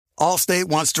Allstate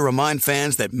wants to remind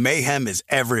fans that mayhem is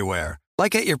everywhere,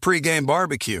 like at your pregame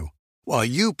barbecue. While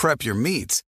you prep your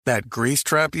meats, that grease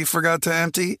trap you forgot to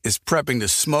empty is prepping to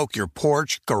smoke your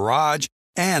porch, garage,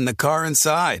 and the car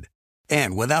inside.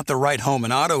 And without the right home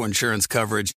and auto insurance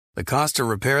coverage, the cost to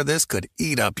repair this could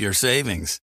eat up your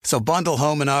savings. So bundle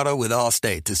home and auto with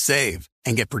Allstate to save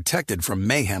and get protected from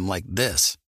mayhem like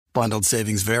this. Bundled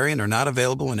savings vary and are not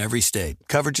available in every state.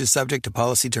 Coverage is subject to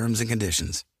policy terms and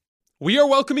conditions. We are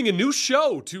welcoming a new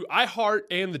show to iHeart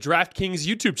and the DraftKings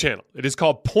YouTube channel. It is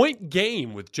called Point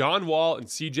Game with John Wall and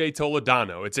CJ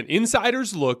Toledano. It's an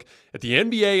insider's look at the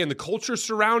NBA and the culture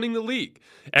surrounding the league.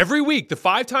 Every week, the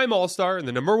five-time All-Star and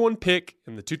the number one pick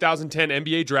in the 2010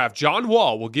 NBA draft, John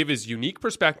Wall, will give his unique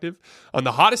perspective on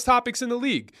the hottest topics in the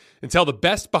league and tell the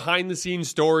best behind-the-scenes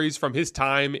stories from his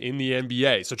time in the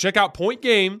NBA. So check out Point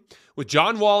Game with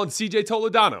John Wall and CJ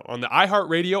Toledano on the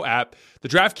iHeartRadio app, the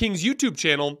DraftKings YouTube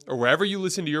channel, or wherever you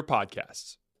listen to your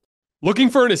podcasts. Looking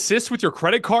for an assist with your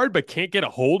credit card but can't get a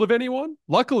hold of anyone?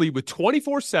 Luckily, with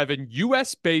 24/7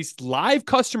 U.S.-based live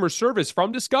customer service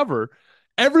from Discover,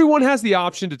 everyone has the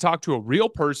option to talk to a real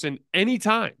person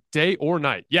anytime, day or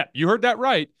night. Yeah, you heard that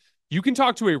right. You can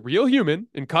talk to a real human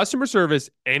in customer service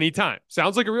anytime.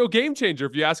 Sounds like a real game changer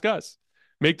if you ask us.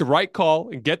 Make the right call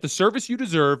and get the service you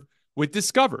deserve with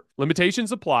Discover.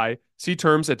 Limitations apply. See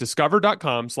terms at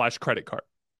discover.com/creditcard.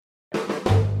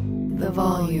 The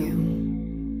Volume.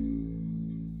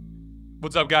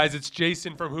 What's up, guys? It's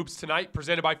Jason from Hoops Tonight,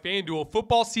 presented by FanDuel.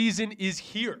 Football season is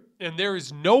here, and there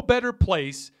is no better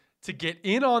place to get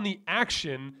in on the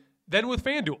action than with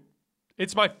FanDuel.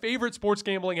 It's my favorite sports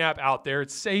gambling app out there.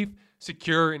 It's safe,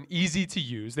 secure, and easy to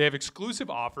use. They have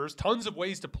exclusive offers, tons of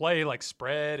ways to play like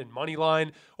spread and money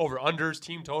line, over-unders,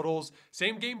 team totals,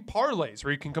 same-game parlays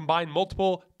where you can combine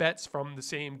multiple bets from the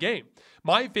same game.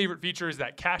 My favorite feature is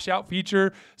that cash-out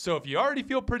feature. So if you already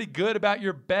feel pretty good about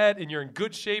your bet and you're in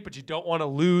good shape but you don't want to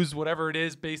lose whatever it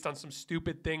is based on some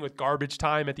stupid thing with garbage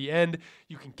time at the end,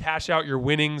 you can cash out your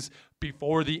winnings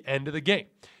before the end of the game.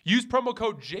 Use promo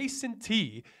code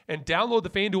JASONT and download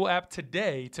the FanDuel app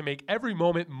today to make every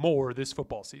moment more this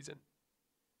football season.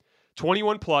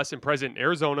 21 plus and present in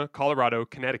Arizona, Colorado,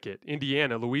 Connecticut,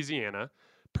 Indiana, Louisiana,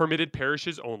 permitted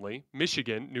parishes only,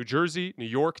 Michigan, New Jersey, New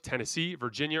York, Tennessee,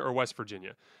 Virginia, or West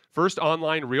Virginia. First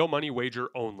online real money wager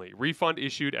only. Refund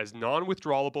issued as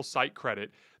non-withdrawable site credit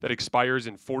that expires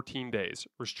in 14 days.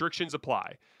 Restrictions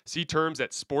apply. See terms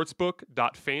at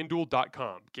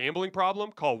sportsbook.fanduel.com. Gambling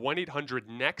problem? Call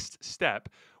 1-800-NEXT-STEP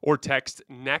or text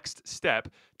NEXT STEP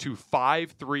to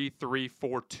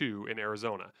 53342 in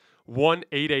Arizona.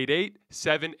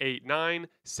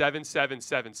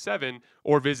 1-888-789-7777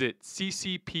 or visit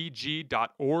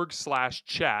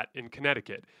ccpg.org/chat in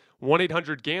Connecticut.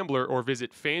 1-800-GAMBLER or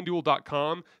visit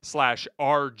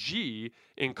fanduel.com/RG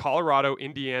in Colorado,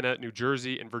 Indiana, New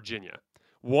Jersey, and Virginia.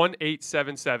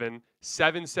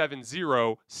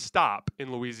 1-877-770-STOP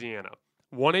in Louisiana.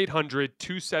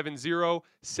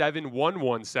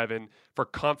 1-800-270-7117 for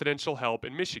confidential help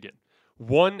in Michigan.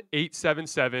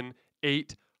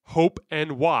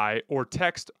 1-877-8-HOPE-NY or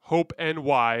text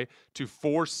HOPE-NY to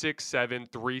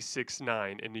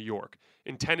 467-369 in New York.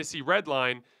 In Tennessee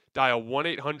Redline, dial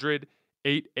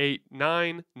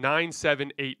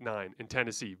 1-800-889-9789 in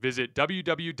Tennessee. Visit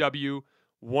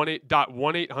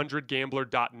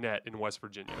www.1800gambler.net in West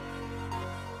Virginia.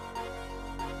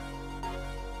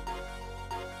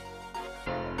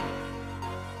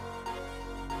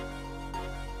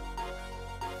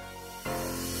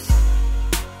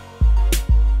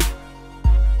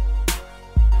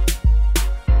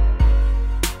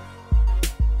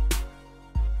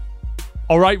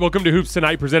 All right, welcome to Hoops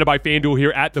Tonight, presented by FanDuel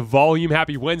here at The Volume.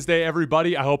 Happy Wednesday,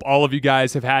 everybody. I hope all of you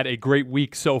guys have had a great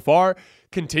week so far.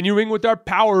 Continuing with our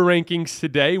power rankings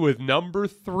today with number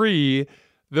 3,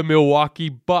 the Milwaukee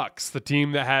Bucks, the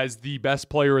team that has the best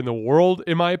player in the world,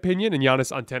 in my opinion, in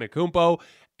Giannis Antetokounmpo,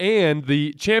 and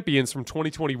the champions from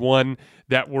 2021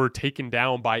 that were taken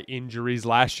down by injuries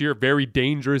last year. Very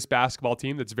dangerous basketball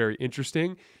team that's very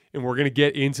interesting, and we're going to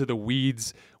get into the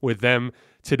weeds with them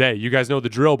today. You guys know the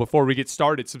drill. Before we get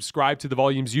started, subscribe to the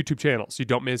Volume's YouTube channel so you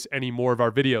don't miss any more of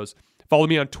our videos. Follow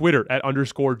me on Twitter at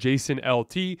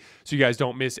 _JasonLT so you guys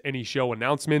don't miss any show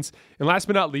announcements. And last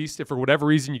but not least, if for whatever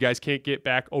reason you guys can't get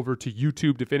back over to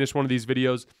YouTube to finish one of these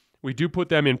videos, we do put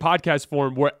them in podcast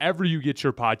form wherever you get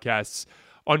your podcasts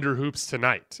under Hoops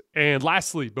Tonight. And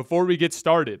lastly, before we get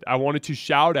started, I wanted to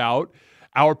shout out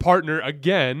our partner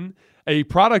again, a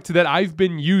product that I've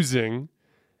been using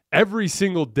every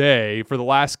single day for the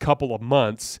last couple of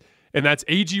months, and that's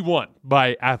AG1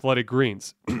 by Athletic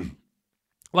Greens.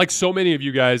 Like so many of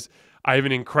you guys, I have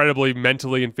an incredibly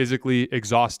mentally and physically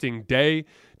exhausting day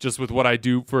just with what I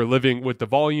do for a living with the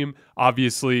volume,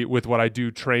 obviously with what I do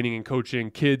training and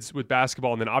coaching kids with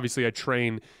basketball. And then obviously I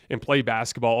train and play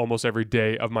basketball almost every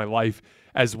day of my life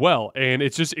as well. And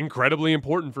it's just incredibly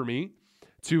important for me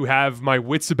to have my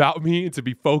wits about me and to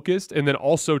be focused, and then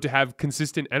also to have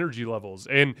consistent energy levels.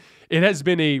 And it has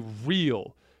been a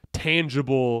real,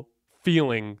 tangible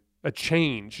feeling, a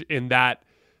change in that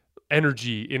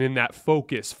energy and in that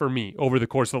focus for me over the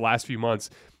course of the last few months.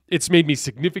 It's made me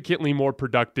significantly more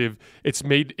productive. It's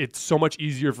made it so much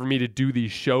easier for me to do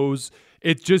these shows.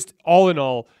 It just, all in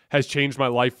all, has changed my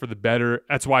life for the better.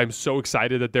 That's why I'm so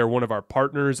excited that they're one of our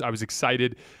partners. I was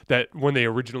excited that when they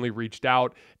originally reached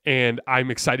out, and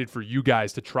I'm excited for you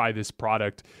guys to try this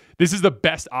product. This is the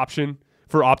best option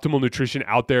for optimal nutrition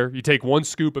out there. You take 1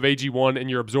 scoop of AG1 and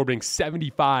you're absorbing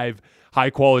 75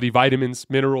 high-quality vitamins,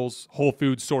 minerals, whole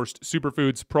food sourced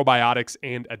superfoods, probiotics,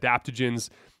 and adaptogens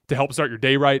to help start your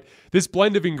day right. This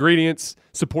blend of ingredients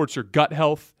supports your gut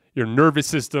health, your nervous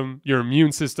system, your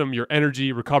immune system, your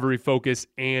energy, recovery, focus,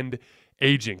 and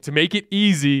aging. To make it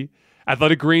easy,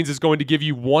 Athletic Greens is going to give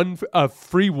you a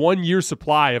free 1-year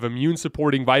supply of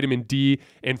immune-supporting vitamin D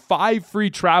and 5 free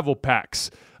travel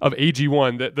packs of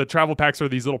AG1. The travel packs are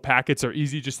these little packets. They're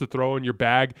easy just to throw in your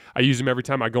bag. I use them every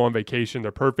time I go on vacation.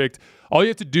 They're perfect. All you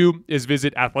have to do is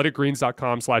visit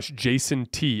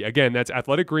athleticgreens.com/JasonT. Again, that's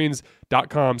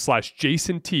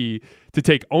athleticgreens.com/JasonT to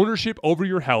take ownership over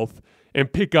your health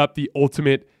and pick up the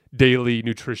ultimate daily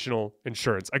nutritional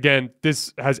insurance. Again,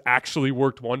 this has actually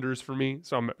worked wonders for me,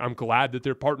 so I'm glad that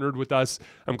they're partnered with us.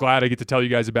 I'm glad I get to tell you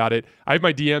guys about it. I have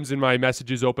my DMs and my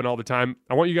messages open all the time.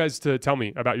 I want you guys to tell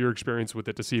me about your experience with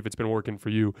it to see if it's been working for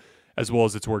you as well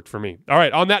as it's worked for me. All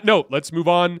right, on that note, let's move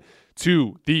on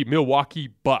to the Milwaukee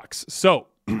Bucks. So,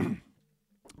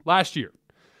 last year,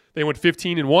 they went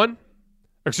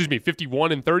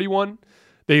 51-31.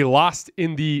 They lost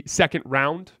in the second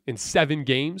round in 7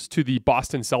 games to the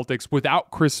Boston Celtics without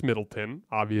Chris Middleton,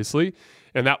 obviously.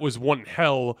 And that was one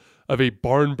hell of a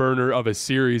barn burner of a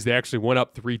series. They actually went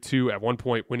up 3-2 at one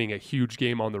point, winning a huge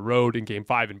game on the road in Game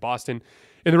 5 in Boston.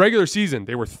 In the regular season,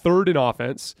 they were 3rd in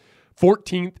offense,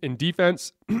 14th in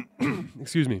defense.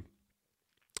 Excuse me.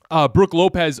 Brook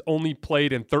Lopez only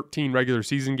played in 13 regular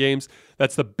season games.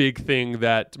 That's the big thing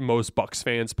that most Bucks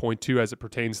fans point to as it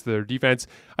pertains to their defense.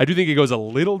 I do think it goes a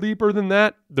little deeper than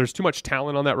that. There's too much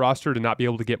talent on that roster to not be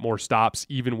able to get more stops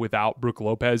even without Brook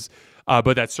Lopez,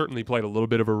 but that certainly played a little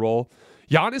bit of a role.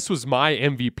 Giannis was my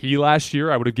MVP last year.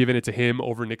 I would have given it to him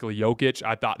over Nikola Jokic.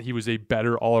 I thought he was a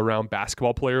better all-around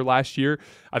basketball player last year.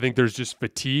 I think there's just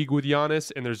fatigue with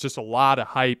Giannis, and there's just a lot of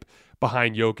hype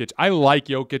behind Jokic. I like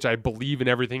Jokic. I believe in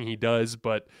everything he does,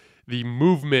 but the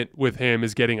movement with him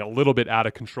is getting a little bit out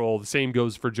of control. The same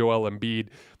goes for Joel Embiid.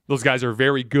 Those guys are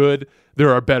very good.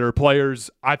 There are better players.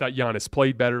 I thought Giannis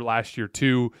played better last year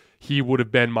too. He would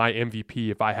have been my MVP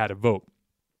if I had a vote.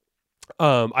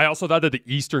 I also thought that the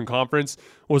Eastern Conference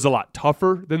was a lot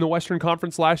tougher than the Western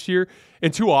Conference last year.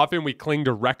 And too often we cling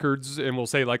to records and we'll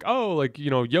say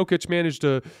Jokic managed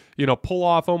to, pull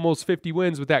off almost 50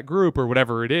 wins with that group or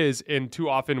whatever it is. And too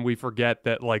often we forget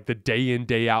that the day in,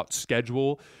 day out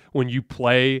schedule, when you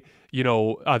play,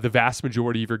 the vast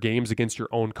majority of your games against your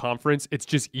own conference, it's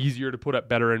just easier to put up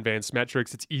better advanced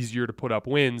metrics. It's easier to put up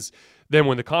wins than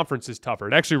when the conference is tougher.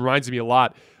 It actually reminds me a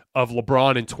lot of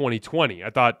LeBron in 2020. I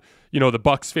thought, the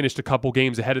Bucks finished a couple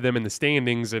games ahead of them in the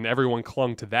standings and everyone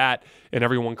clung to that and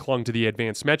everyone clung to the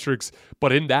advanced metrics.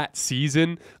 But in that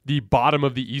season, the bottom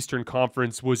of the Eastern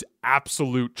Conference was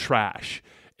absolute trash.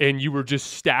 And you were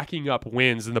just stacking up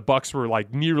wins and the Bucks were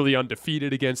nearly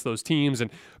undefeated against those teams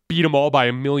and beat them all by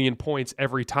 1,000,000 points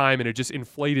every time. And it just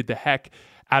inflated the heck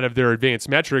out of their advanced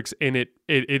metrics, and it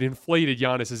inflated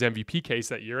Giannis's MVP case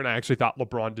that year, and I actually thought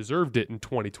LeBron deserved it in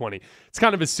 2020. It's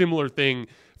kind of a similar thing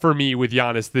for me with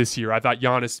Giannis this year. I thought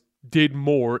Giannis did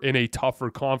more in a tougher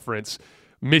conference,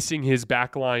 missing his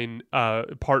backline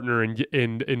partner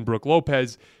in Brook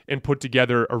Lopez, and put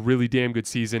together a really damn good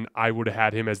season. I would have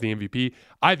had him as the MVP.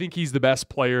 I think he's the best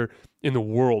player in the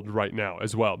world right now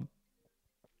as well.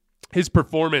 His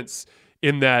performance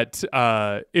in that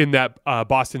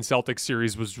Boston Celtics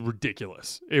series was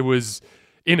ridiculous. It was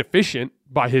inefficient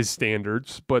by his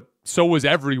standards, but so was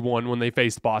everyone when they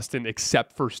faced Boston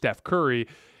except for Steph Curry.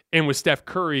 And with Steph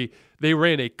Curry, they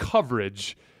ran a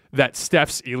coverage that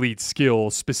Steph's elite skill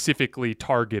specifically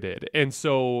targeted. And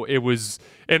so it was,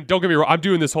 and don't get me wrong, I'm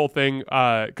doing this whole thing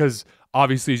because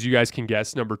obviously, as you guys can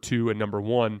guess, number 2 and number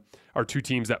 1 are 2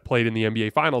 teams that played in the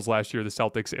NBA Finals last year, the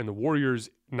Celtics and the Warriors,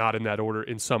 not in that order,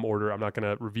 in some order. I'm not going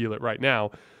to reveal it right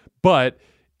now. But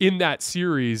in that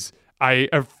series,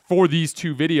 for these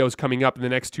two videos coming up in the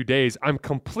next 2 days, I'm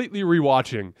completely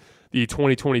rewatching the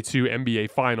 2022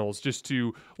 NBA Finals just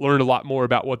to learn a lot more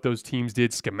about what those teams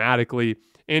did schematically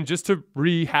and just to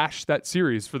rehash that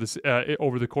series for this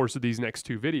over the course of these next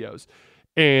two videos.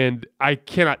 And I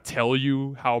cannot tell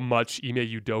you how much Ime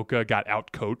Udoka got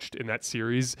outcoached in that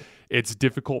series. It's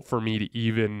difficult for me to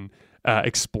even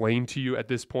explain to you at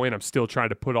this point. I'm still trying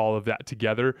to put all of that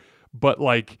together. But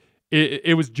like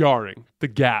it was jarring, the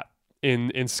gap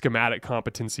in schematic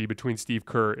competency between Steve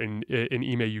Kerr and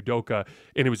Ime Udoka.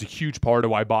 And it was a huge part of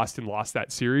why Boston lost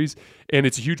that series. And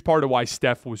it's a huge part of why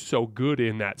Steph was so good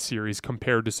in that series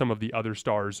compared to some of the other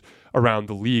stars around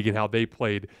the league and how they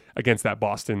played against that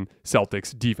Boston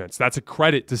Celtics defense. That's a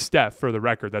credit to Steph, for the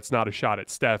record. That's not a shot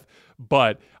at Steph.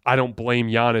 But I don't blame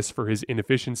Giannis for his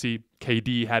inefficiency.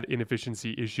 KD had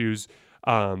inefficiency issues.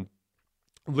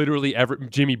 Literally,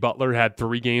 Jimmy Butler had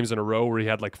 3 games in a row where he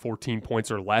had like 14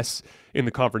 points or less in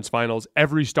the conference finals.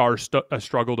 Every star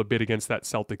struggled a bit against that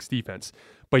Celtics defense.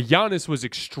 But Giannis was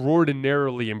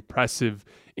extraordinarily impressive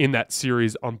in that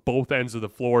series on both ends of the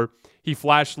floor. He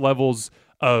flashed levels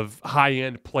of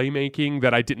high-end playmaking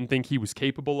that I didn't think he was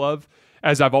capable of.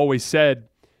 As I've always said,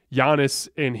 Giannis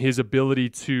and his ability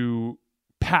to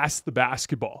pass the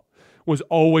basketball was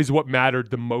always what mattered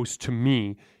the most to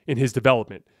me in his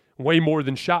development. Way more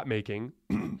than shot making,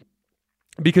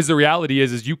 because the reality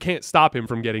is you can't stop him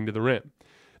from getting to the rim.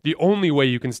 The only way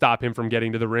you can stop him from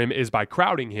getting to the rim is by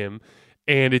crowding him,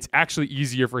 and it's actually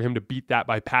easier for him to beat that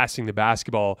by passing the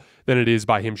basketball than it is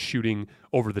by him shooting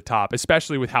over the top,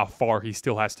 especially with how far he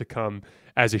still has to come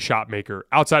as a shot maker.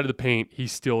 Outside of the paint,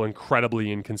 he's still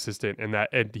incredibly inconsistent,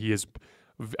 and he is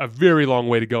a very long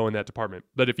way to go in that department.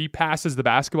 But if he passes the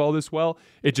basketball this well,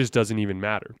 it just doesn't even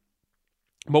matter.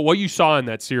 But what you saw in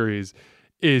that series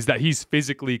is that he's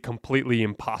physically completely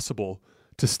impossible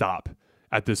to stop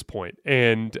at this point.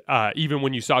 And even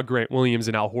when you saw Grant Williams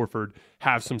and Al Horford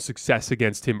have some success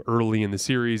against him early in the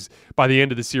series, by the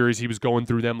end of the series, he was going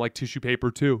through them like tissue paper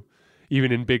too,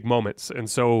 even in big moments. And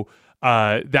so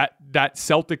that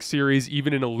Celtics series,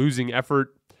 even in a losing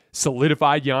effort,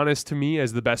 solidified Giannis to me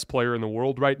as the best player in the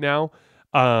world right now.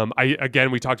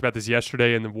 We talked about this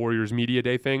yesterday in the Warriors Media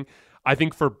Day thing. I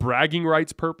think for bragging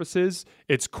rights purposes,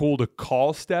 it's cool to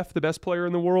call Steph the best player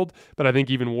in the world, but I think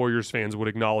even Warriors fans would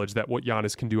acknowledge that what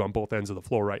Giannis can do on both ends of the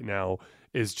floor right now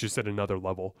is just at another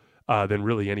level than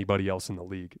really anybody else in the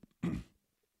league.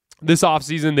 This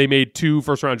offseason, they made 2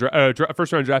 first-round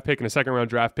draft pick and a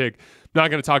second-round draft pick. Not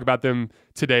going to talk about them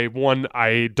today. 1,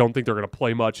 I don't think they're going to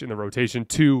play much in the rotation.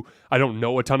 2, I don't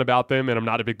know a ton about them, and I'm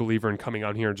not a big believer in coming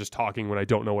on here and just talking when I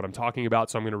don't know what I'm talking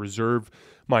about, so I'm going to reserve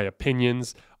my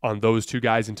opinions on those 2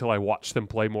 guys until I watch them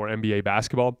play more NBA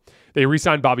basketball. They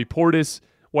re-signed Bobby Portis,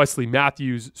 Wesley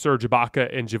Matthews, Serge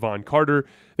Ibaka, and Javon Carter.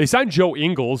 They signed Joe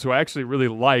Ingles, who I actually really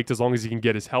liked as long as he can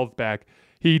get his health back.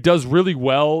 He does really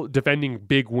well defending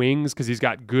big wings because he's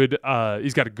got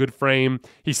a good frame.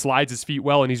 He slides his feet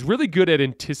well, and he's really good at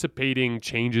anticipating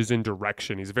changes in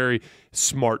direction. He's a very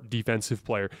smart defensive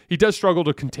player. He does struggle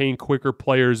to contain quicker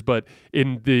players, but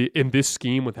in this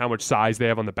scheme with how much size they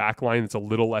have on the back line, it's a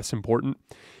little less important.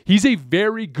 He's a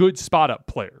very good spot-up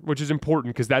player, which is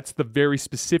important because that's the very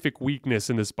specific weakness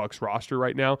in this Bucks roster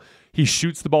right now. He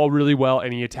shoots the ball really well,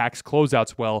 and he attacks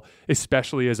closeouts well,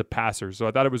 especially as a passer. So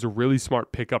I thought it was a really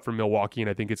smart pickup from Milwaukee, and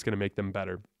I think it's going to make them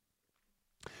better.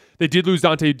 They did lose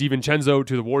Dante DiVincenzo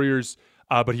to the Warriors,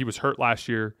 but he was hurt last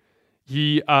year.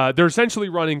 They're essentially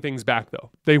running things back, though.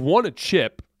 They won a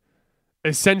chip,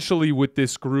 essentially, with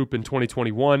this group in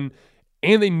 2021,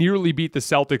 and they nearly beat the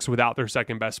Celtics without their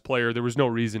second best player. There was no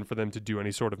reason for them to do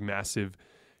any sort of massive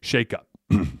shakeup.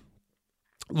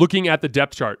 Looking at the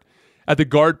depth chart, at the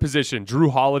guard position, Drew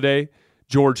Holiday,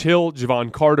 George Hill,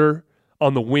 Javon Carter.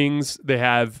 On the wings, they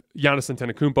have Giannis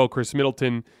Antetokounmpo, Chris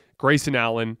Middleton, Grayson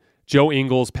Allen, Joe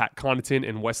Ingles, Pat Connaughton,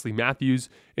 and Wesley Matthews.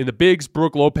 In the bigs,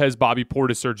 Brook Lopez, Bobby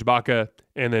Portis, Serge Ibaka,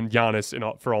 and then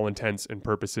Giannis, for all intents and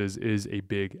purposes, is a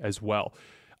big as well.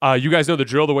 You guys know the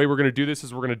drill. The way we're going to do this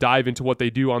is we're going to dive into what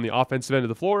they do on the offensive end of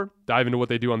the floor, dive into what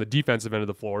they do on the defensive end of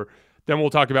the floor. Then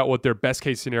we'll talk about what their best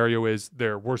case scenario is,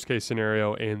 their worst case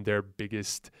scenario, and their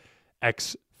biggest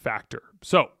X factor.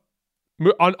 So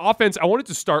on offense, I wanted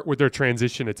to start with their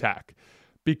transition attack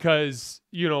because,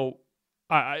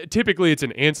 typically it's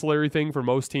an ancillary thing for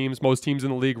most teams. Most teams in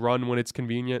the league run when it's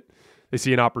convenient. They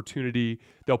see an opportunity,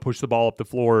 they'll push the ball up the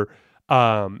floor.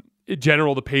 In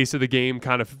general, the pace of the game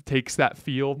kind of takes that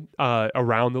feel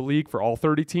around the league for all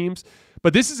 30 teams.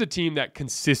 But this is a team that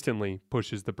consistently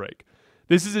pushes the break.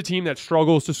 This is a team that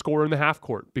struggles to score in the half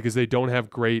court because they don't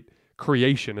have great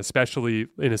creation, especially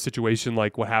in a situation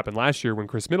like what happened last year when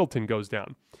Chris Middleton goes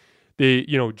down.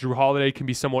 Jrue Holiday can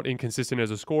be somewhat inconsistent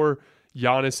as a scorer.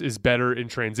 Giannis is better in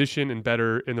transition and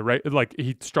better in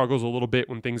he struggles a little bit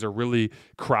when things are really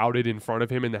crowded in front of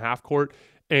him in the half court.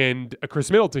 And Chris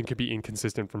Middleton can be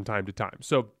inconsistent from time to time.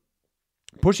 So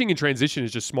pushing in transition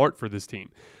is just smart for this team.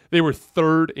 They were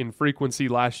third in frequency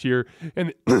last year,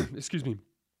 and excuse me,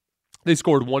 they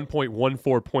scored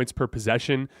 1.14 points per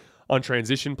possession on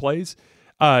transition plays.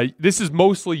 This is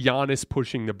mostly Giannis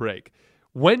pushing the break.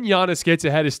 When Giannis gets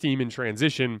ahead of steam in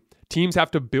transition, teams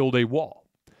have to build a wall.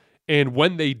 And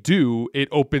when they do, it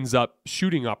opens up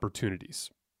shooting opportunities.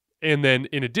 And then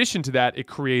in addition to that, it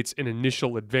creates an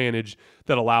initial advantage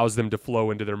that allows them to flow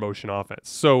into their motion offense.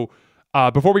 So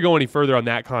before we go any further on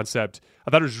that concept,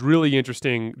 I thought it was really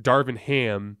interesting. Darvin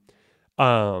Ham,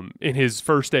 in his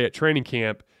first day at training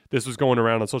camp, this was going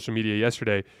around on social media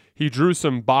yesterday, he drew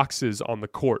some boxes on the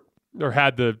court, or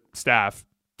had the staff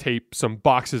tape some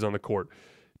boxes on the court.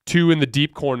 2 in the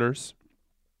deep corners,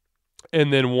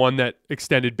 and then 1 that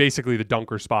extended basically the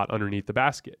dunker spot underneath the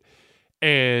basket.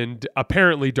 And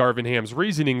apparently Darvin Ham's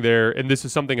reasoning there, and this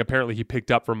is something apparently he picked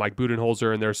up from Mike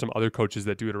Budenholzer, and there are some other coaches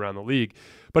that do it around the league,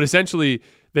 but essentially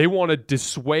they want to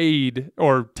dissuade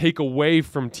or take away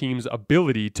from teams'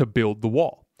 ability to build the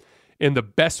wall. And the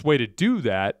best way to do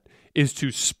that is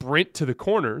to sprint to the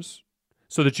corners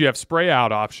so that you have spray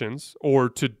out options, or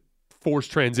to force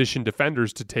transition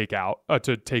defenders to take off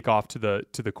to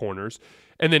the corners.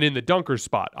 And then in the dunker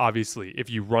spot, obviously, if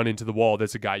you run into the wall,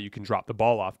 that's a guy you can drop the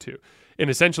ball off to. And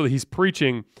essentially he's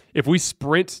preaching, if we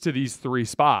sprint to these 3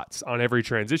 spots on every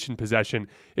transition possession,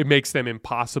 it makes it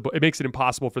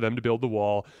impossible for them to build the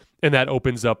wall, and that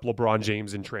opens up LeBron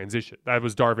James in transition. That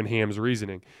was Darvin Ham's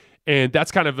reasoning. And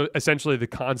that's kind of essentially the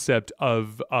concept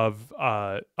of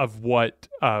what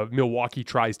Milwaukee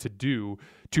tries to do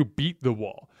to beat the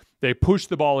wall. They push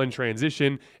the ball in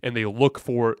transition, and they look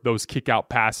for those kick-out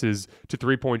passes to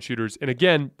three-point shooters. And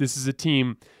again, this is a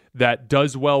team that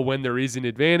does well when there is an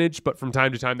advantage, but from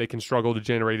time to time they can struggle to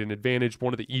generate an advantage.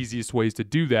 One of the easiest ways to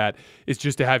do that is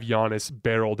just to have Giannis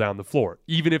barrel down the floor.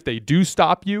 Even if they do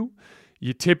stop you,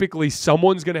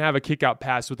 someone's going to have a kick-out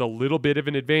pass with a little bit of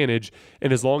an advantage,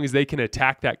 and as long as they can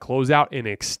attack that closeout and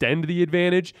extend the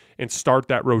advantage and start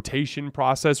that rotation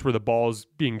process where the ball is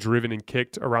being driven and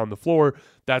kicked around the floor,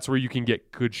 that's where you can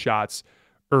get good shots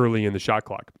early in the shot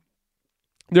clock.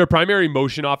 Their primary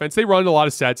motion offense, they run a lot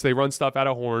of sets. They run stuff out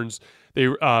of horns. They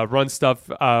run stuff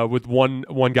with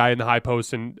one guy in the high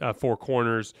post and 4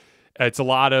 corners. It's a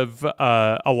lot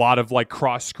of like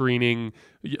cross screening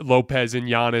Lopez and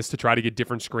Giannis to try to get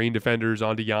different screen defenders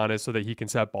onto Giannis so that he can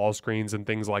set ball screens and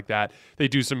things like that. They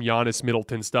do some Giannis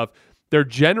Middleton stuff. Their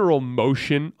general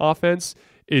motion offense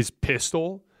is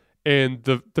pistol. And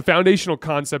the foundational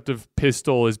concept of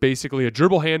pistol is basically a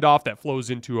dribble handoff that flows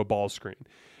into a ball screen.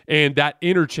 And that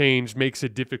interchange makes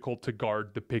it difficult to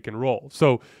guard the pick and roll.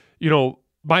 So,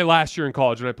 my last year in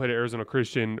college when I played at Arizona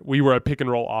Christian, we were a pick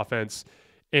and roll offense.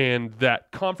 And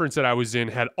that conference that I was in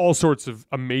had all sorts of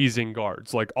amazing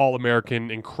guards, like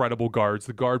all-American, incredible guards.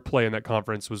 The guard play in that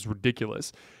conference was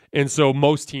ridiculous. And so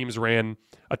most teams ran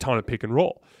a ton of pick and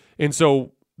roll. And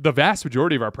so the vast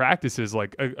majority of our practices,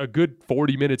 like a good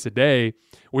 40 minutes a day,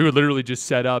 we would literally just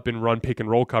set up and run pick and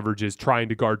roll coverages trying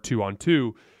to guard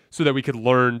 2-on-2 so that we could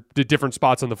learn the different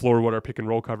spots on the floor, what our pick and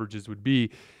roll coverages would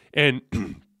be. And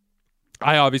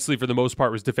I obviously, for the most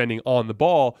part, was defending on the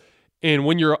ball. And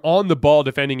when you're on the ball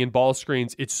defending in ball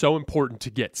screens, it's so important to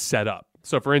get set up.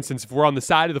 So, for instance, if we're on the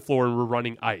side of the floor and we're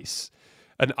running ice,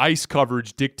 an ice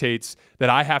coverage dictates that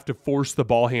I have to force the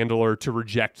ball handler to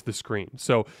reject the screen.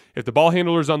 So if the ball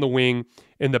handler's on the wing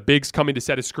and the big's coming to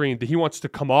set a screen, he wants to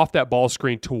come off that ball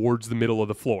screen towards the middle of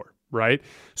the floor, right?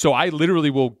 So I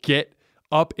literally will get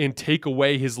up and take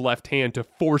away his left hand to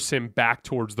force him back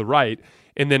towards the right.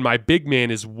 And then my big man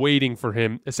is waiting for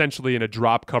him essentially in a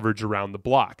drop coverage around the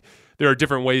block. There are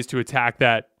different ways to attack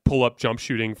that. Pull-up jump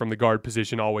shooting from the guard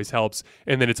position always helps.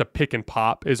 And then it's a pick and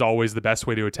pop is always the best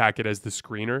way to attack it as the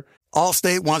screener.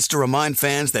 Allstate wants to remind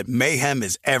fans that mayhem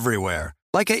is everywhere,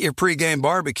 like at your pregame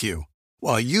barbecue.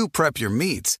 While you prep your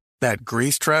meats, that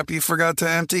grease trap you forgot to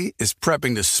empty is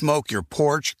prepping to smoke your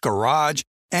porch, garage,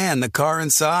 and the car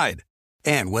inside.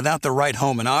 And without the right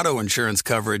home and auto insurance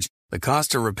coverage, the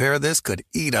cost to repair this could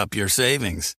eat up your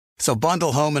savings. So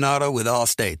bundle home and auto with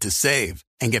Allstate to save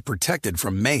and get protected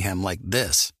from mayhem like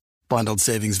this. Bundled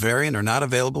savings vary and are not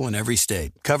available in every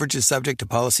state. Coverage is subject to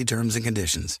policy terms and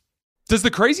conditions. Does the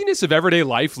craziness of everyday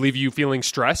life leave you feeling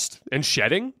stressed and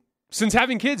shedding? Since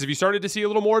having kids, have you started to see a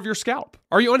little more of your scalp?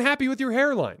 Are you unhappy with your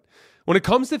hairline? When it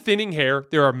comes to thinning hair,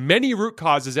 there are many root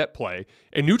causes at play,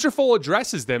 and Nutrafol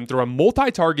addresses them through a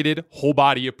multi-targeted,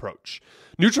 whole-body approach.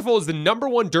 Nutrafol is the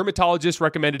 #1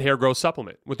 dermatologist-recommended hair growth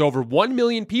supplement, with over 1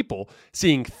 million people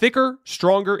seeing thicker,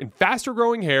 stronger, and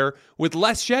faster-growing hair with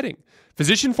less shedding.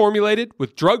 Physician-formulated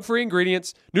with drug-free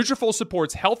ingredients, Nutrafol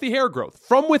supports healthy hair growth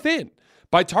from within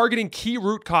by targeting key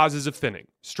root causes of thinning: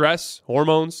 stress,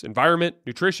 hormones, environment,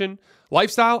 nutrition,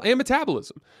 lifestyle, and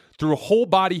metabolism through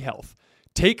whole-body health.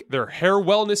 Take their hair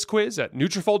wellness quiz at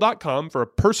Nutrafol.com for a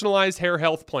personalized hair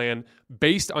health plan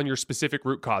based on your specific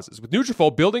root causes. With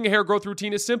Nutrafol, building a hair growth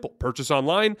routine is simple. Purchase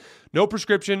online, no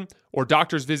prescription or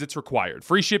doctor's visits required.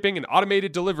 Free shipping and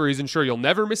automated deliveries ensure you'll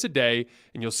never miss a day,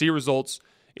 and you'll see results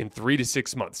in 3 to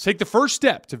 6 months. Take the first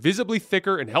step to visibly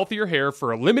thicker and healthier hair.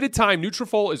 For a limited time,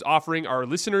 Nutrafol is offering our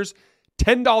listeners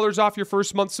 $10 off your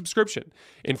first month subscription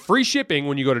and free shipping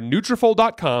when you go to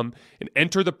Nutrafol.com and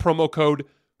enter the promo code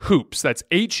HOOPS. That's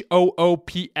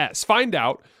HOOPS. Find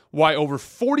out why over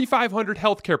 4,500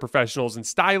 healthcare professionals and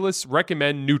stylists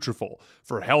recommend Nutrafol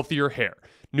for healthier hair.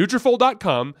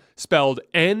 Nutrafol.com, spelled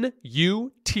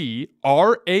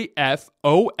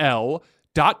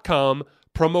Nutrafol.com,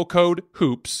 promo code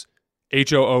HOOPS,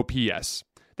 HOOPS.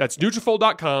 That's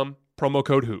Nutrafol.com, promo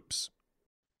code HOOPS.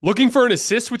 Looking for an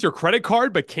assist with your credit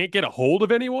card but can't get a hold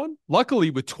of anyone? Luckily,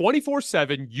 with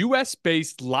 24/7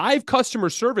 US-based live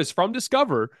customer service from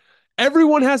Discover,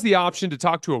 everyone has the option to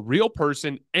talk to a real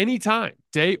person anytime,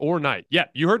 day or night. Yeah,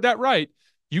 you heard that right.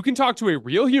 You can talk to a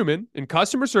real human in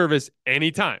customer service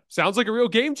anytime. Sounds like a real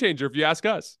game changer if you ask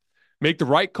us. Make the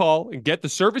right call and get the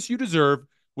service you deserve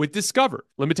with Discover.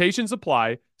 Limitations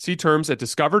apply. See terms at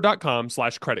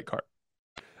discover.com/creditcard.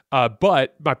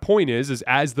 But my point is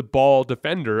as the ball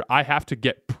defender, I have to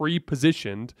get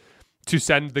pre-positioned to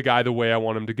send the guy the way I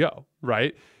want him to go,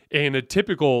 right? In a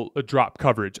typical drop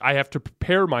coverage, I have to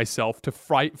prepare myself to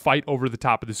fight over the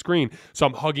top of the screen. So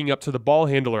I'm hugging up to the ball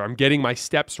handler. I'm getting my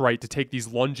steps right to take these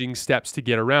lunging steps to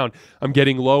get around. I'm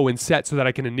getting low and set so that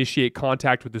I can initiate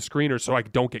contact with the screener so I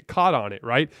don't get caught on it,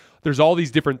 right? There's all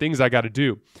these different things I got to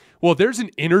do. Well, if there's an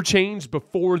interchange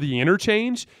before the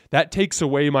interchange, that takes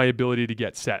away my ability to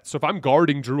get set. So if I'm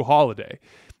guarding Drew Holiday,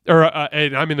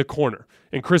 and I'm in the corner,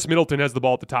 and Chris Middleton has the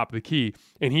ball at the top of the key,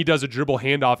 and he does a dribble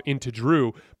handoff into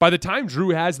Drew, by the time Drew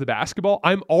has the basketball,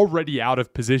 I'm already out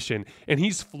of position, and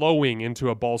he's flowing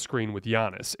into a ball screen with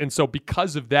Giannis. And so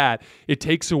because of that, it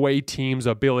takes away teams'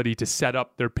 ability to set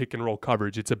up their pick and roll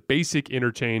coverage. It's a basic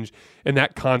interchange, and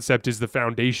that concept is the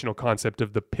foundational concept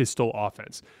of the pistol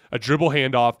offense. A dribble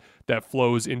handoff that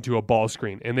flows into a ball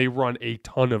screen, and they run a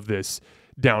ton of this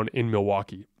down in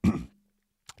Milwaukee.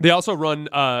 They also run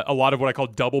a lot of what I call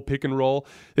double pick and roll.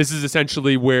 This is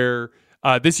essentially where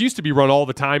this used to be run all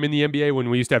the time in the NBA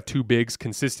when we used to have two bigs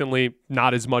consistently,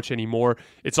 not as much anymore.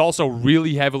 It's also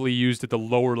really heavily used at the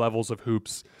lower levels of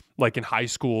hoops, like in high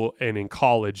school and in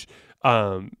college,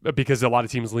 because a lot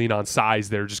of teams lean on size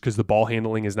there just because the ball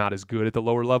handling is not as good at the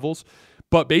lower levels.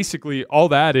 But basically all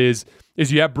that is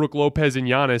you have Brook Lopez and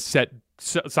Giannis set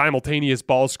simultaneous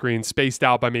ball screens spaced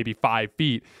out by maybe 5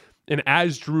 feet. And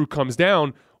as Drew comes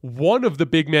down, one of the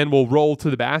big men will roll to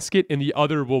the basket and the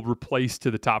other will replace to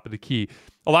the top of the key.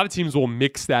 A lot of teams will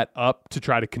mix that up to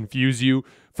try to confuse you.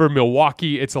 For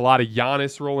Milwaukee, it's a lot of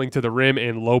Giannis rolling to the rim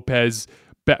and Lopez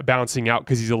bouncing out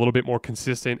because he's a little bit more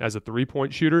consistent as a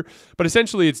three-point shooter. But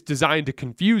essentially, it's designed to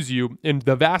confuse you. And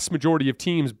the vast majority of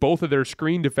teams, both of their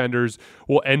screen defenders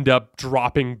will end up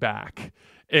dropping back.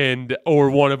 Or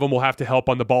one of them will have to help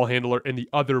on the ball handler and the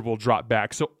other will drop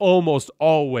back. So almost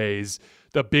always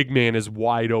the big man is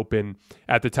wide open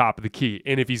at the top of the key.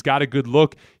 And if he's got a good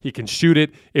look, he can shoot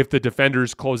it. If the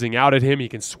defender's closing out at him, he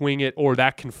can swing it, or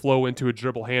that can flow into a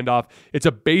dribble handoff. It's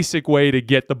a basic way to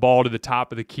get the ball to the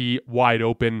top of the key wide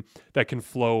open that can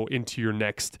flow into your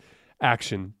next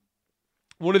action.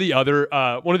 One of the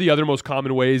other most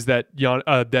common ways that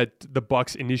the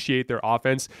Bucks initiate their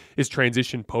offense is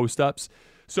transition post-ups.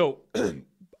 So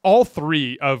all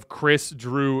three of Chris,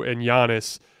 Drew, and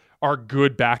Giannis are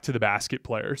good back to the basket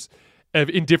players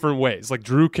in different ways. Like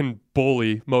Drew can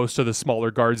bully most of the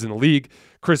smaller guards in the league.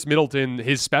 Chris Middleton,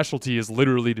 his specialty is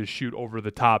literally to shoot over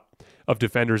the top of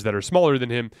defenders that are smaller than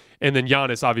him. And then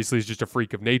Giannis obviously is just a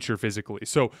freak of nature physically.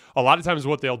 So a lot of times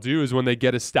what they'll do is when they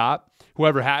get a stop,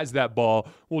 whoever has that ball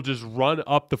will just run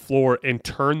up the floor and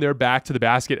turn their back to the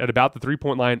basket at about the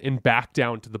three-point line and back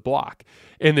down to the block.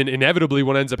 And then inevitably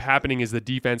what ends up happening is the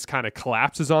defense kind of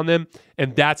collapses on them,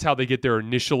 and that's how they get their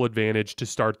initial advantage to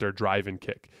start their drive and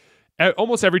kick.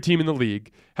 Almost every team in the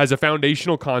league has a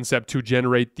foundational concept to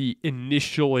generate the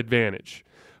initial advantage.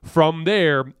 From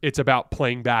there, it's about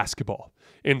playing basketball.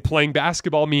 And playing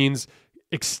basketball means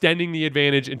extending the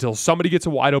advantage until somebody gets a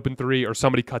wide open three or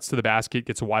somebody cuts to the basket,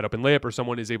 gets a wide open layup, or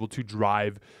someone is able to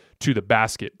drive to the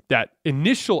basket. That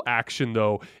initial action,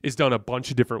 though, is done a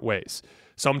bunch of different ways.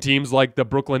 Some teams like the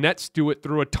Brooklyn Nets do it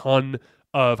through a ton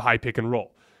of high pick and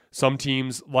roll. Some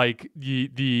teams like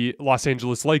the Los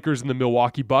Angeles Lakers and the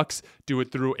Milwaukee Bucks do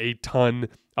it through a ton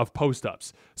of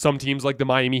post-ups. Some teams like the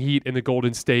Miami Heat and the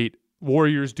Golden State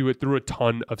Warriors do it through a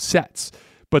ton of sets.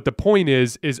 But the point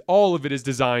is all of it is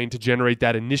designed to generate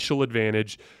that initial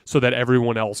advantage so that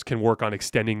everyone else can work on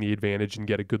extending the advantage and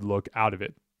get a good look out of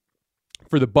it.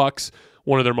 For the Bucks,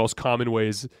 one of their most common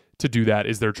ways to do that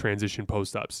is their transition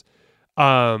post-ups.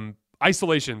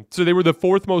 Isolation. So they were the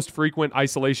 4th most frequent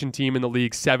isolation team in the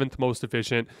league, 7th most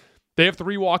efficient. They have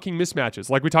 3 walking mismatches.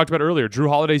 Like we talked about earlier, Jrue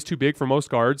Holiday's too big for most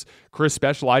guards. Chris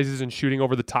specializes in shooting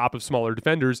over the top of smaller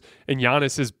defenders. And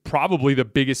Giannis is probably the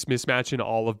biggest mismatch in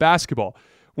all of basketball.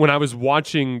 When I was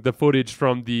watching the footage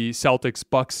from the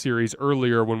Celtics-Bucks series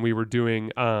earlier when we were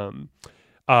doing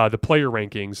the player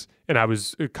rankings and I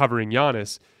was covering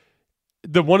Giannis,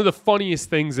 one of the funniest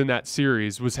things in that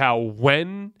series was how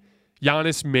when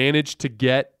Giannis managed to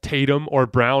get Tatum or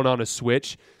Brown on a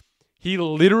switch, he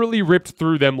literally ripped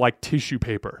through them like tissue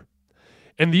paper.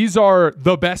 And these are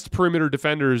the best perimeter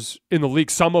defenders in the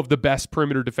league, some of the best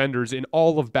perimeter defenders in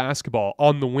all of basketball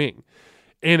on the wing.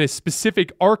 And a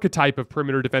specific archetype of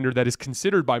perimeter defender that is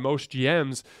considered by most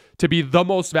GMs to be the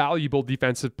most valuable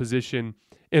defensive position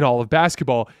in all of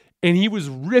basketball. And he was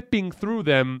ripping through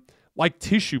them like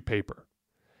tissue paper.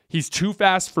 He's too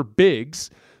fast for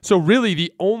bigs. So really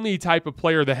the only type of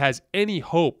player that has any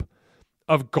hope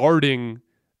of guarding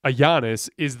a Giannis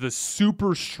is the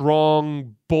super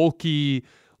strong, bulky,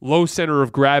 low center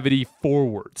of gravity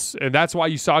forwards. And that's why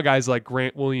you saw guys like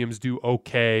Grant Williams do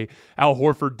okay. Al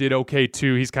Horford did okay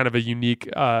too. He's kind of a unique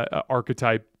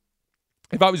archetype.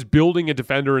 If I was building a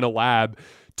defender in a lab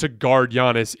to guard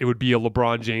Giannis, it would be a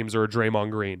LeBron James or a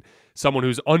Draymond Green. Someone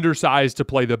who's undersized to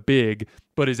play the big,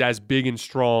 but is as big and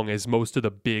strong as most of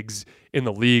the bigs in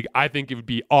the league. I think it would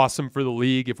be awesome for the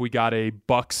league if we got a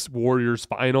Bucks-Warriors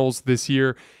finals this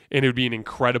year, and it would be an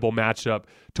incredible matchup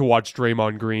to watch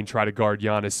Draymond Green try to guard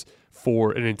Giannis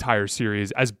for an entire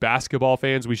series. As basketball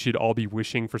fans, we should all be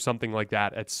wishing for something like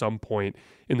that at some point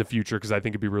in the future because I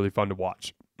think it'd be really fun to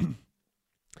watch.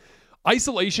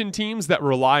 Isolation teams that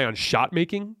rely on shot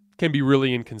making can be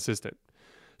really inconsistent.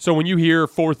 So when you hear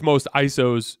 4th most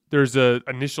ISOs, there's a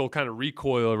initial kind of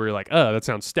recoil where you're like, that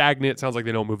sounds stagnant. It sounds like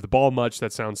they don't move the ball much.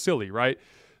 That sounds silly, right?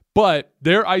 But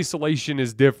their isolation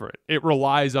is different. It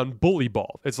relies on bully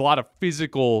ball. It's a lot of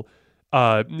physical,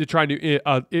 trying to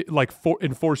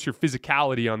enforce your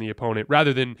physicality on the opponent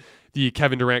rather than the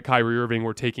Kevin Durant, Kyrie Irving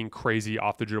were taking crazy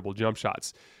off the dribble jump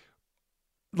shots.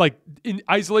 Like in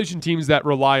isolation teams that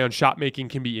rely on shot making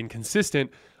can be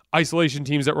inconsistent. Isolation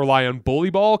teams that rely on bully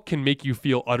ball can make you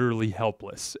feel utterly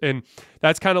helpless. And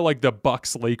that's kind of like the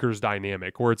Bucks-Lakers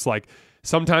dynamic where it's like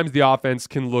sometimes the offense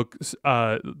can look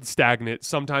stagnant.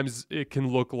 Sometimes it can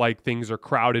look like things are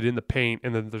crowded in the paint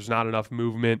and then there's not enough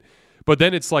movement. But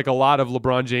then it's like a lot of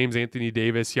LeBron James, Anthony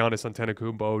Davis, Giannis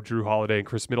Antetokounmpo, Jrue Holiday, and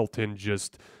Chris Middleton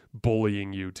just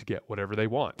bullying you to get whatever they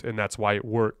want. And that's why it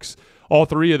works. All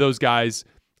 3 of those guys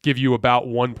give you about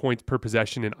 1 point per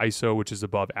possession in ISO, which is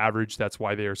above average. That's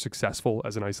why they are successful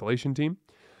as an isolation team.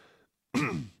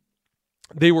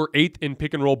 They were 8th in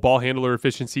pick and roll ball handler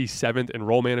efficiency, 7th in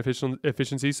roll man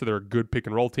efficiency, so they're a good pick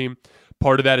and roll team.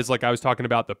 Part of that is like I was talking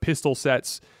about the pistol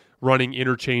sets, running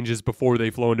interchanges before they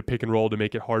flow into pick and roll to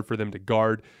make it hard for them to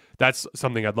guard. That's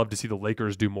something I'd love to see the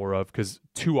Lakers do more of because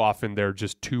too often they're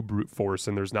just too brute force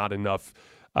and there's not enough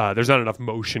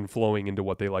motion flowing into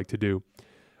what they like to do.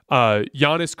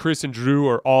 Giannis, Chris, and Jrue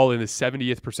are all in the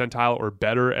 70th percentile or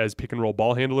better as pick and roll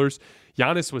ball handlers.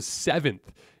 Giannis was 7th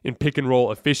in pick and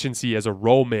roll efficiency as a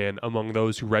roll man among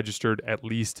those who registered at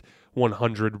least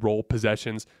 100 roll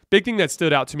possessions. Big thing that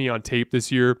stood out to me on tape this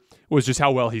year was just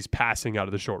how well he's passing out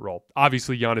of the short roll.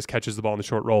 Obviously, Giannis catches the ball in the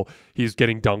short roll. He's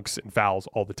getting dunks and fouls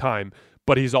all the time,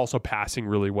 but he's also passing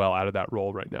really well out of that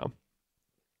roll right now.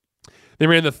 They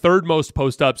ran the 3rd most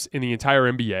post-ups in the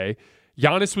entire NBA.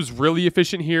 Giannis was really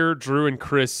efficient here. Jrue and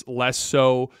Chris less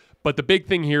so. But the big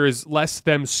thing here is less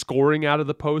them scoring out of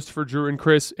the post for Jrue and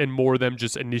Chris and more them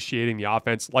just initiating the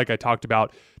offense, like I talked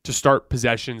about, to start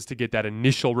possessions, to get that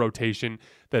initial rotation,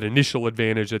 that initial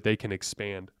advantage that they can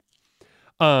expand.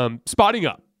 Spotting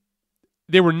up.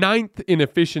 They were 9th in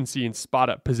efficiency in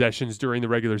spot-up possessions during the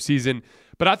regular season,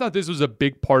 but I thought this was a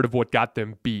big part of what got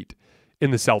them beat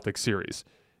in the Celtics series.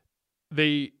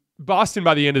 Boston,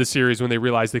 by the end of the series, when they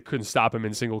realized they couldn't stop him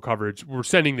in single coverage, were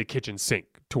sending the kitchen sink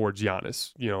towards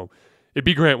Giannis. You know, it'd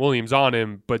be Grant Williams on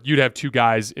him, but you'd have two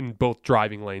guys in both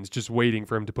driving lanes just waiting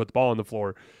for him to put the ball on the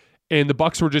floor. And the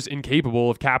Bucks were just incapable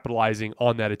of capitalizing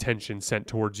on that attention sent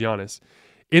towards Giannis.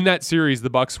 In that series, the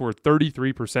Bucks were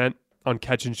 33% on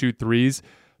catch and shoot threes,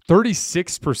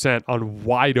 36% on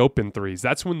wide open threes.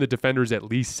 That's when the defender's at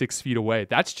least 6 feet away.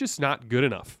 That's just not good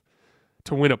enough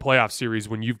to win a playoff series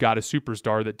when you've got a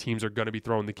superstar that teams are going to be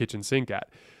throwing the kitchen sink at.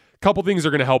 A couple things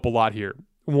are going to help a lot here.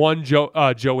 One,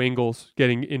 Joe Ingles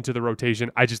getting into the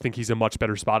rotation. I just think he's a much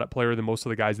better spot-up player than most of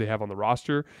the guys they have on the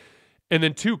roster. And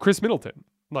then two, Chris Middleton.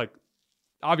 Like,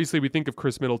 obviously we think of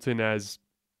Chris Middleton as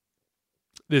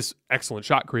this excellent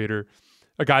shot creator,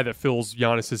 a guy that fills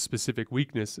Giannis' specific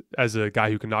weakness as a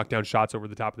guy who can knock down shots over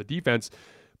the top of the defense.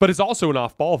 But it's also an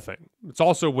off-ball thing. It's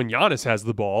also when Giannis has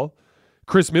the ball,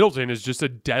 Chris Middleton is just a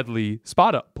deadly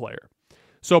spot-up player.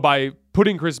 So by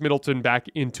putting Chris Middleton back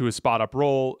into a spot-up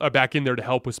role, back in there to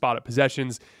help with spot-up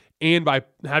possessions, and by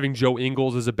having Joe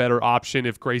Ingles as a better option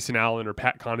if Grayson Allen or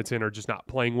Pat Connaughton are just not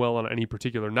playing well on any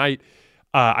particular night,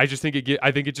 I think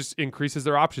it just increases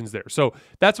their options there. So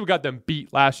that's what got them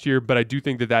beat last year, but I do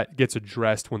think that gets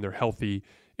addressed when they're healthy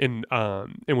and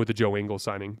with the Joe Ingles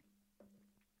signing.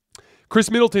 Chris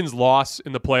Middleton's loss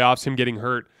in the playoffs, him getting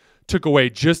hurt, took away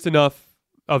just enough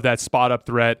of that spot-up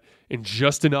threat and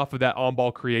just enough of that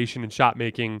on-ball creation and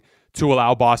shot-making to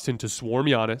allow Boston to swarm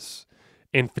Giannis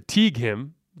and fatigue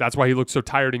him. That's why he looked so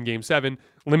tired in Game 7,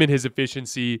 limit his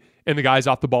efficiency, and the guys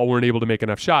off the ball weren't able to make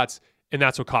enough shots, and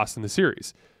that's what cost them the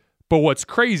series. But what's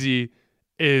crazy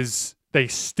is they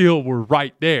still were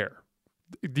right there,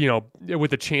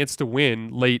 with a chance to win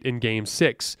late in Game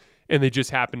 6, and they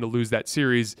just happened to lose that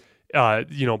series,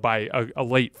 by a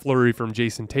late flurry from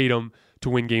Jason Tatum to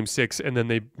win Game 6, and then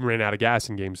they ran out of gas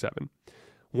in Game 7.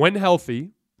 When healthy,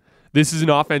 this is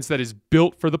an offense that is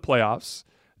built for the playoffs,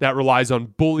 that relies on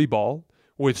bully ball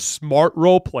with smart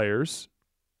role players,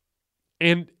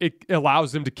 and it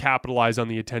allows them to capitalize on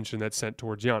the attention that's sent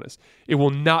towards Giannis. It will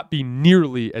not be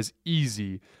nearly as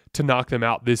easy to knock them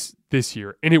out this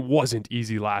year, and it wasn't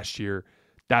easy last year.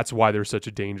 That's why they're such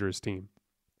a dangerous team.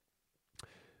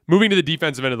 Moving to the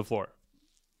defensive end of the floor.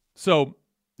 So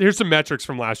here's some metrics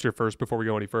from last year first before we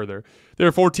go any further. They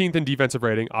were 14th in defensive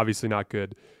rating, obviously not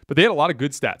good, but they had a lot of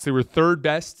good stats. They were third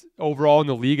best overall in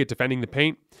the league at defending the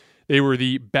paint. They were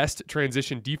the best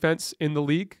transition defense in the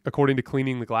league, according to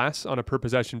Cleaning the Glass, on a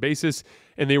per-possession basis,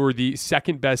 and they were the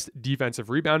second best defensive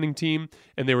rebounding team,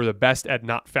 and they were the best at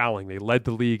not fouling. They led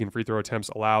the league in free throw attempts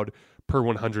allowed per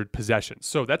 100 possessions.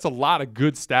 So that's a lot of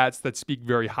good stats that speak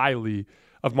very highly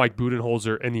of Mike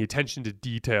Budenholzer and the attention to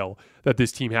detail that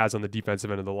this team has on the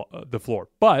defensive end of the floor.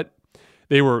 But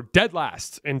they were dead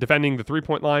last in defending the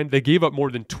three-point line. They gave up more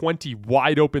than 20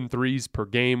 wide-open threes per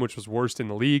game, which was worst in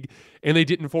the league, and they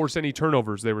didn't force any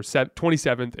turnovers. They were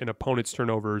 27th in opponents'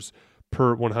 turnovers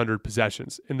per 100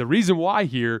 possessions. And the reason why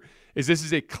here is this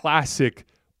is a classic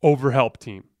overhelp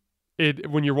team.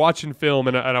 When you're watching film,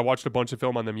 and I watched a bunch of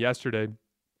film on them yesterday,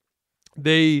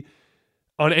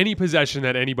 on any possession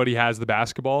that anybody has the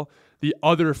basketball, the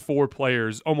other four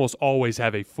players almost always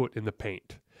have a foot in the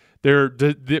paint.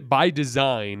 By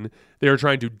design, they're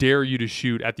trying to dare you to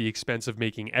shoot at the expense of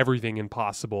making everything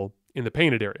impossible in the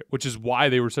painted area, which is why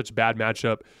they were such a bad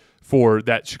matchup for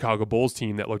that Chicago Bulls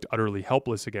team that looked utterly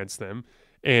helpless against them.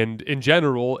 And in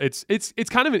general, it's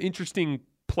kind of an interesting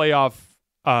playoff.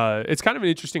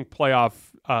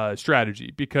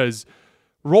 Strategy because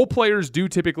role players do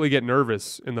typically get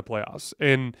nervous in the playoffs,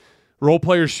 and role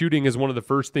player shooting is one of the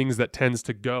first things that tends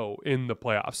to go in the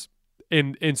playoffs.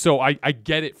 And so I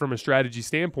get it from a strategy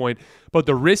standpoint, but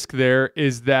the risk there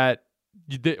is that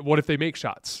what if they make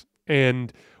shots?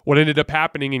 And what ended up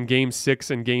happening in Game 6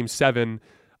 and Game 7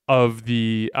 of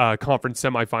the conference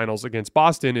semifinals against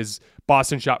Boston is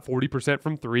Boston shot 40%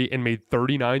 from three and made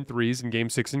 39 threes in Game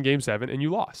 6 and Game 7, and you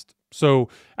lost. So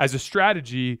as a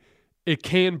strategy, it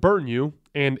can burn you,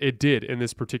 and it did in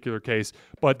this particular case.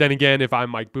 But then again, if I'm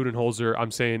Mike Budenholzer,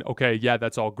 I'm saying, okay, yeah,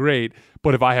 that's all great,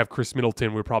 but if I have Chris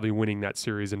Middleton, we're probably winning that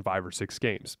series in 5 or 6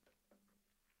 games.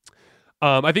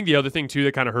 I think the other thing, too,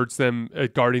 that kind of hurts them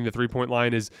at guarding the three-point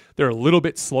line is they're a little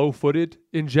bit slow-footed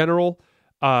in general.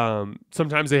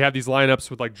 Sometimes they have these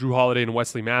lineups with like Drew Holiday and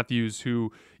Wesley Matthews,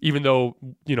 who, even though,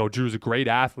 Drew's a great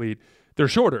athlete, they're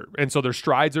shorter. And so their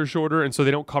strides are shorter, and so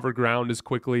they don't cover ground as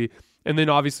quickly. And then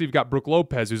obviously you've got Brook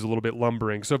Lopez, who's a little bit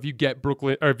lumbering. So if you get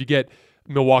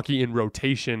Milwaukee in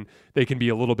rotation, they can be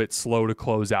a little bit slow to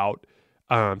close out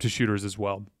to shooters as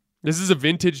well. This is a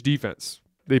vintage defense.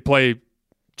 They play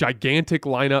gigantic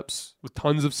lineups with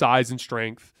tons of size and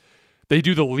strength. They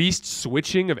do the least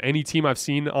switching of any team I've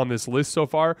seen on this list so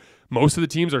far. Most of the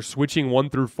teams are switching 1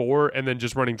 through 4 and then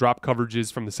just running drop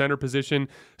coverages from the center position.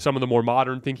 Some of the more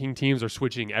modern thinking teams are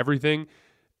switching everything.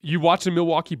 You watch the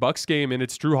Milwaukee Bucks game, and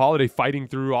it's Drew Holiday fighting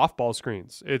through off-ball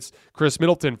screens. It's Chris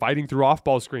Middleton fighting through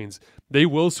off-ball screens. They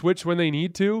will switch when they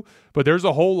need to, but there's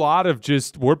a whole lot of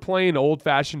just, we're playing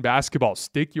old-fashioned basketball.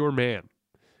 Stick your man.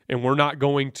 And we're not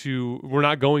going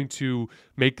to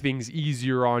make things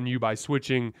easier on you by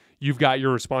switching. You've got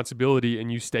your responsibility, and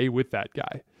you stay with that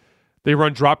guy. They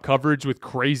run drop coverage with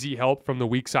crazy help from the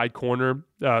weak side corner.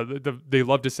 They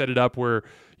love to set it up where,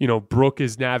 Brook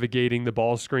is navigating the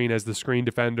ball screen as the screen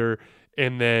defender,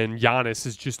 and then Giannis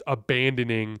is just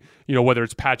abandoning, whether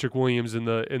it's Patrick Williams in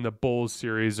the Bulls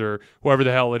series or whoever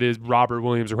the hell it is, Robert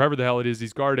Williams or whoever the hell it is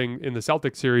he's guarding in the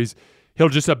Celtics series, he'll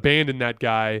just abandon that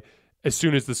guy as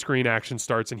soon as the screen action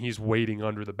starts and he's waiting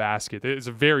under the basket. It's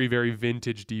a very, very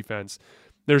vintage defense.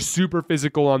 They're super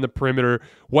physical on the perimeter.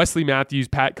 Wesley Matthews,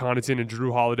 Pat Connaughton, and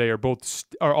Drew Holiday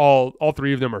are all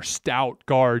three of them are stout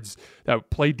guards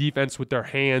that play defense with their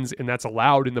hands, and that's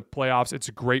allowed in the playoffs. It's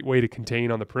a great way to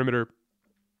contain on the perimeter.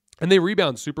 And they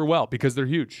rebound super well because they're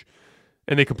huge,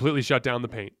 and they completely shut down the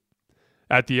paint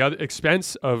at the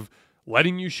expense of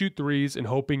letting you shoot threes and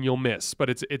hoping you'll miss.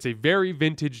 But it's a very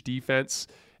vintage defense.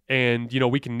 And,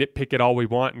 we can nitpick it all we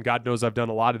want, and God knows I've done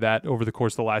a lot of that over the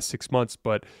course of the last 6 months,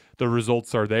 but the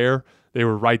results are there. They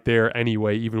were right there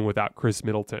anyway, even without Chris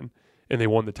Middleton, and they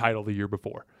won the title the year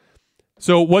before.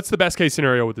 So what's the best case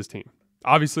scenario with this team?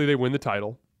 Obviously, they win the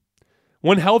title.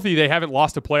 When healthy, they haven't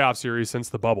lost a playoff series since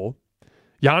the bubble.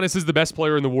 Giannis is the best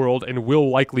player in the world and will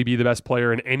likely be the best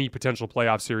player in any potential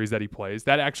playoff series that he plays.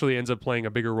 That actually ends up playing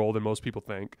a bigger role than most people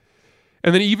think.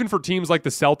 And then even for teams like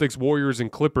the Celtics, Warriors,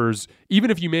 and Clippers,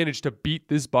 even if you manage to beat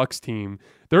this Bucks team,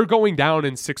 they're going down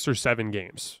in 6 or 7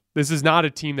 games. This is not a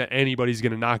team that anybody's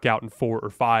going to knock out in 4 or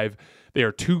 5. They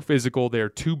are too physical. They are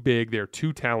too big. They are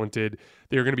too talented.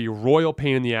 They are going to be a royal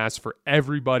pain in the ass for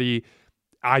everybody.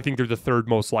 I think they're the third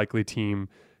most likely team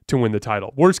to win the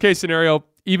title. Worst case scenario,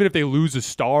 even if they lose a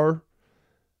star,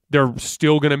 they're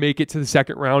still going to make it to the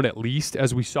second round at least,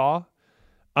 as we saw.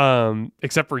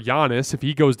 Except for Giannis, if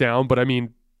he goes down. But I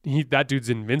mean, that dude's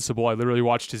invincible. I literally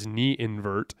watched his knee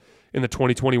invert in the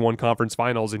 2021 conference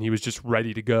finals, and he was just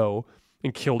ready to go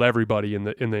and killed everybody in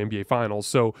the NBA finals.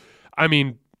 So, I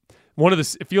mean,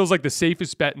 it feels like the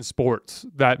safest bet in sports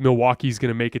that Milwaukee's going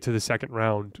to make it to the second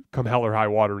round come hell or high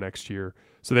water next year.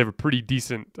 So they have a pretty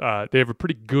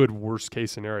good worst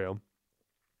case scenario.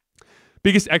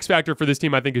 Biggest X factor for this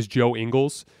team, I think, is Joe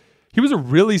Ingles. He was a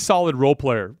really solid role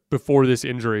player before this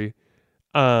injury.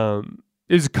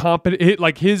 His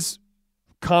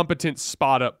competent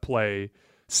spot up play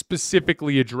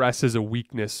specifically addresses a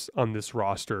weakness on this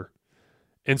roster.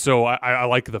 And so I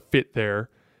like the fit there.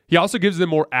 He also gives them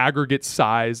more aggregate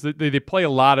size. They play a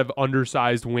lot of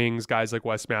undersized wings, guys like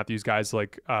Wes Matthews, guys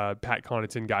like Pat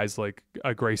Connaughton, guys like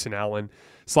Grayson Allen.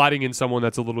 Sliding in someone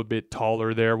that's a little bit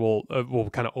taller there will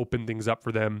kind of open things up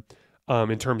for them.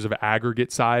 In terms of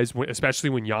aggregate size, especially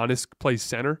when Giannis plays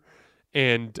center.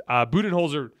 And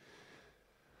Budenholzer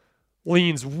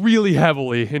leans really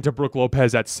heavily into Brook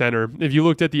Lopez at center. If you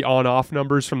looked at the on-off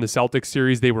numbers from the Celtics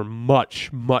series, they were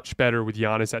much, much better with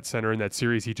Giannis at center in that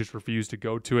series. He just refused to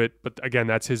go to it. But again,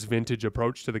 that's his vintage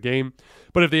approach to the game.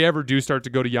 But if they ever do start to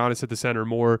go to Giannis at the center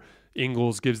more,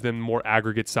 Ingles gives them more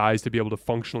aggregate size to be able to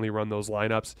functionally run those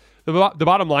lineups. The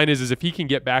bottom line is if he can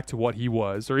get back to what he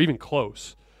was, or even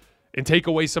close, and take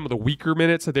away some of the weaker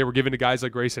minutes that they were given to guys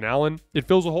like Grayson Allen, it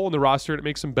fills a hole in the roster and it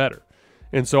makes them better.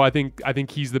 And so I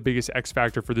think he's the biggest X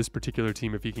factor for this particular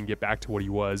team if he can get back to what he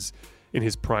was in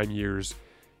his prime years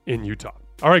in Utah.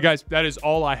 All right, guys, that is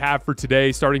all I have for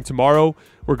today. Starting tomorrow,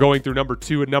 we're going through number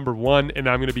 2 and number 1, and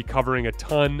I'm going to be covering a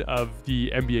ton of the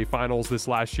NBA Finals this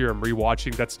last year. I'm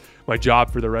rewatching. That's my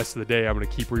job for the rest of the day. I'm going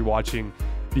to keep rewatching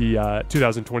the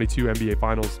 2022 NBA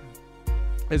Finals.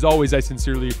 As always, I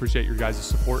sincerely appreciate your guys'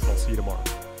 support, and I'll see you tomorrow.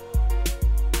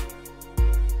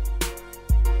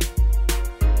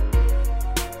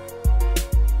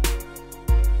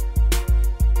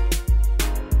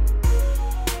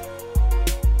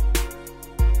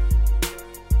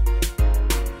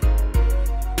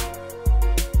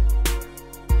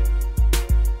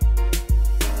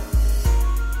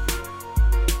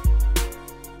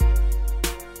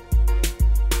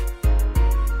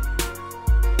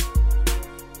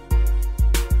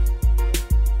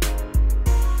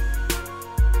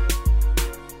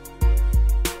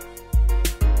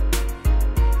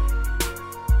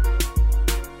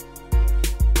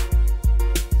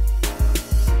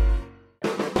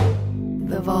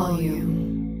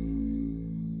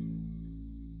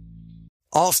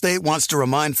 Allstate wants to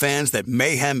remind fans that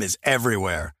mayhem is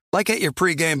everywhere, Like at your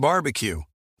pregame barbecue.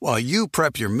 While you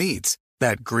prep your meats,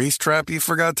 that grease trap you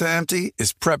forgot to empty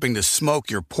is prepping to smoke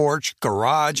your porch,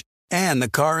 garage, and the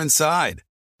car inside.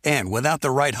 And without the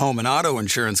right home and auto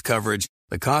insurance coverage,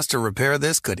 the cost to repair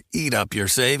this could eat up your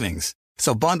savings.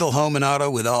 So bundle home and auto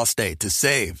with Allstate to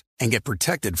save and get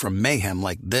protected from mayhem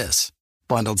like this.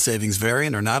 Bundled savings vary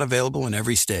and are not available in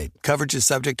every state. Coverage is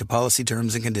subject to policy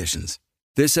terms and conditions.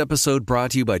 This episode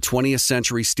brought to you by 20th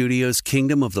Century Studios'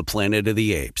 Kingdom of the Planet of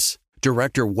the Apes.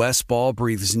 Director Wes Ball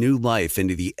breathes new life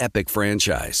into the epic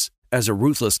franchise. As a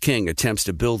ruthless king attempts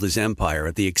to build his empire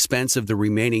at the expense of the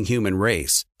remaining human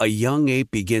race, a young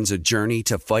ape begins a journey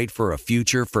to fight for a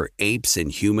future for apes and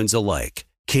humans alike.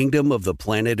 Kingdom of the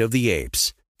Planet of the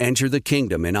Apes. Enter the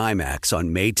kingdom in IMAX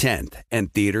on May 10th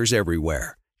and theaters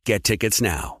everywhere. Get tickets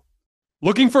now.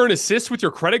 Looking for an assist with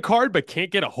your credit card but can't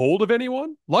get a hold of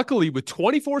anyone? Luckily, with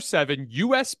 24/7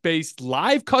 US-based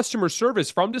live customer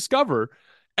service from Discover,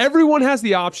 everyone has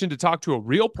the option to talk to a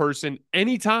real person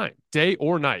anytime, day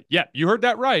or night. Yeah, you heard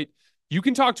that right. You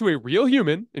can talk to a real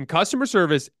human in customer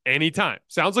service anytime.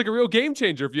 Sounds like a real game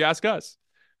changer if you ask us.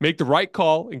 Make the right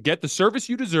call and get the service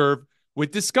you deserve with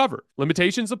Discover.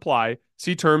 Limitations apply.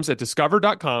 See terms at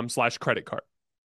discover.com/creditcard.